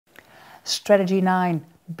Strategy 9,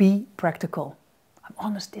 be practical. I'm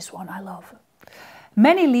honest, this one I love.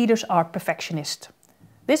 Many leaders are perfectionists.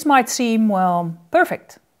 This might seem, well,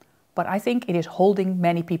 perfect, but I think it is holding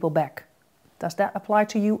many people back. Does that apply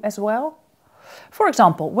to you as well? For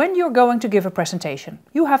example, when you're going to give a presentation,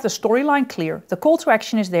 you have the storyline clear, the call to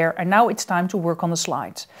action is there, and now it's time to work on the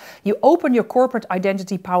slides. You open your corporate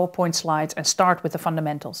identity PowerPoint slides and start with the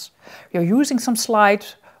fundamentals. You're using some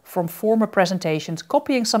slides from former presentations,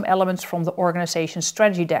 copying some elements from the organization's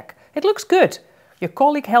strategy deck. It looks good. Your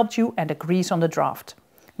colleague helped you and agrees on the draft.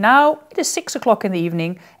 Now it is 6 o'clock in the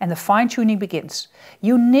evening and the fine-tuning begins.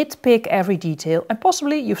 You nitpick every detail and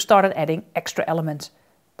possibly you've started adding extra elements.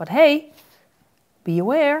 But hey, be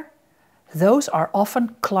aware, those are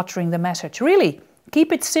often cluttering the message. Really,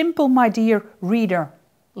 keep it simple, my dear reader,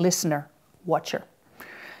 listener, watcher.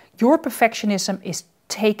 Your perfectionism is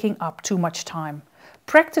taking up too much time.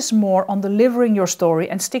 Practice more on delivering your story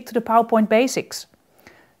and stick to the PowerPoint basics.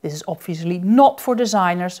 This is obviously not for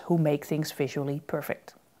designers who make things visually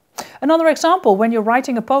perfect. Another example, when you're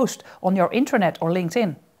writing a post on your intranet or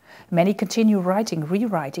LinkedIn. Many continue writing,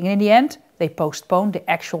 rewriting, and in the end, they postpone the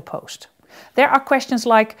actual post. There are questions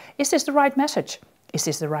like, is this the right message? Is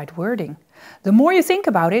this the right wording? The more you think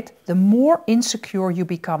about it, the more insecure you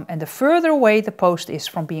become and the further away the post is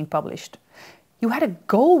from being published. You had a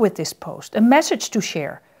goal with this post, a message to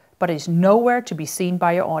share, but it is nowhere to be seen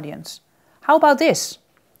by your audience. How about this?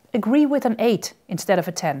 Agree with an 8 instead of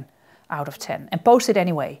a 10 out of 10 and post it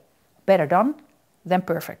anyway. Better done than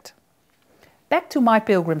perfect. Back to my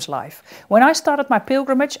pilgrim's life. When I started my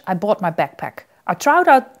pilgrimage, I bought my backpack. I tried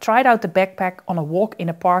out the backpack on a walk in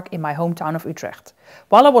a park in my hometown of Utrecht.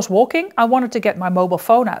 While I was walking, I wanted to get my mobile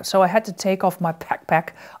phone out, so I had to take off my backpack,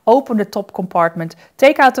 open the top compartment,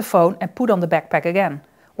 take out the phone and put on the backpack again.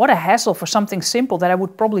 What a hassle for something simple that I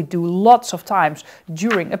would probably do lots of times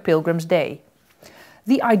during a pilgrim's day.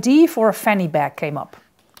 The idea for a fanny bag came up.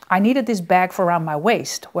 I needed this bag for around my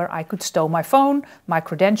waist, where I could stow my phone, my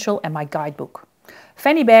credential and my guidebook.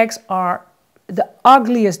 Fanny bags are the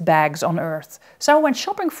ugliest bags on earth. So I went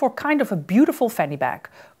shopping for kind of a beautiful fanny bag.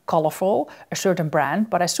 Colorful, a certain brand,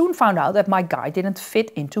 but I soon found out that my guide didn't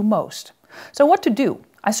fit into most. So what to do?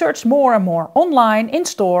 I searched more and more online, in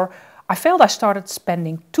store. I felt I started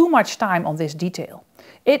spending too much time on this detail.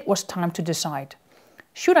 It was time to decide.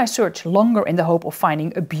 Should I search longer in the hope of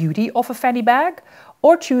finding a beauty of a fanny bag?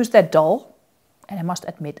 Or choose that dull, and I must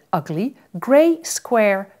admit ugly, grey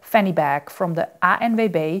square fanny bag from the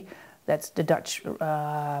ANWB, that's the Dutch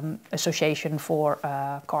Association for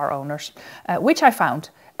Car Owners, which I found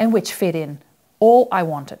and which fit in all I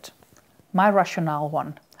wanted. My rationale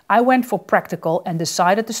won. I went for practical and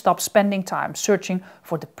decided to stop spending time searching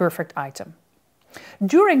for the perfect item.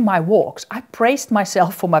 During my walks, I praised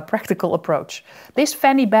myself for my practical approach. This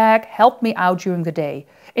fanny bag helped me out during the day.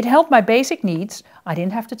 It helped my basic needs, I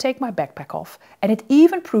didn't have to take my backpack off, and it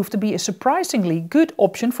even proved to be a surprisingly good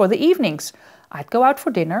option for the evenings. I'd go out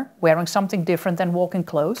for dinner, wearing something different than walking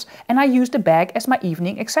clothes, and I used the bag as my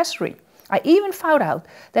evening accessory. I even found out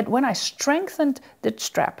that when I strengthened the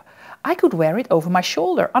strap, I could wear it over my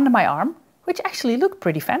shoulder, under my arm, which actually looked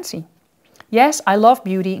pretty fancy. Yes, I love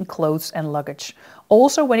beauty in clothes and luggage,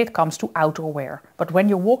 also when it comes to outdoor wear. But when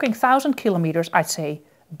you're walking 1,000 kilometers, I'd say,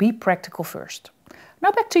 be practical first.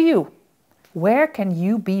 Now back to you. Where can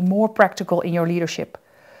you be more practical in your leadership?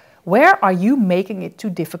 Where are you making it too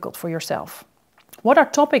difficult for yourself? What are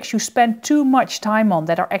topics you spend too much time on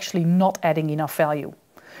that are actually not adding enough value?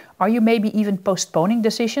 Are you maybe even postponing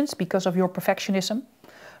decisions because of your perfectionism?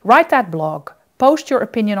 Write that blog. Post your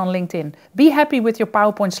opinion on LinkedIn. Be happy with your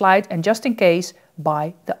PowerPoint slide and just in case,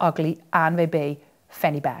 buy the ugly ANWB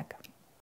fanny bag.